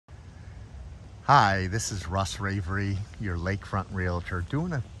Hi, this is Russ Ravary, your lakefront realtor,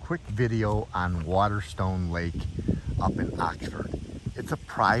 doing a quick video on Waterstone Lake up in Oxford. It's a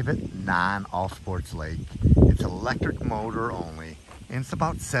private, non-all sports lake. It's electric motor only, and it's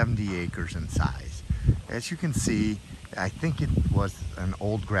about 70 acres in size. As you can see, I think it was an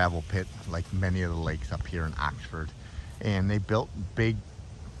old gravel pit like many of the lakes up here in Oxford. And they built big,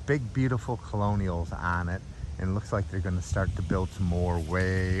 beautiful colonials on it. And it looks like they're going to start to build some more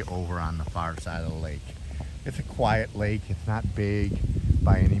way over on the far side of the lake. It's a quiet lake. It's not big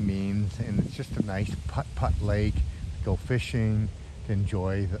by any means, and it's just a nice putt-putt lake to go fishing, to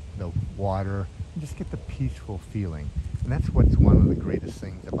enjoy the water, and just get the peaceful feeling. And that's what's one of the greatest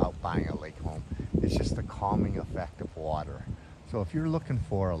things about buying a lake home. It's just the calming effect of water. So if you're looking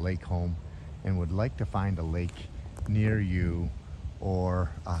for a lake home and would like to find a lake near you, or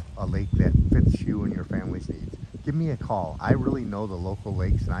a lake that fits you and your family's needs, give me a call. I really know the local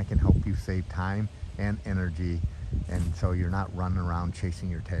lakes, and I can help you save time and energy, and so you're not running around chasing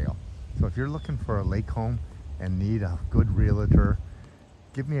your tail. So if you're looking for a lake home and need a good realtor,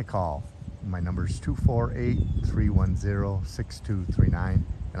 give me a call. My number is 248-310-6239,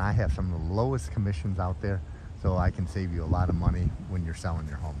 and I have some of the lowest commissions out there, so I can save you a lot of money when you're selling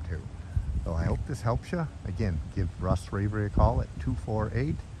your home too. So I hope this helps you. Again, give Russ Ravary a call at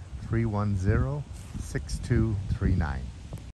 248-310-6239.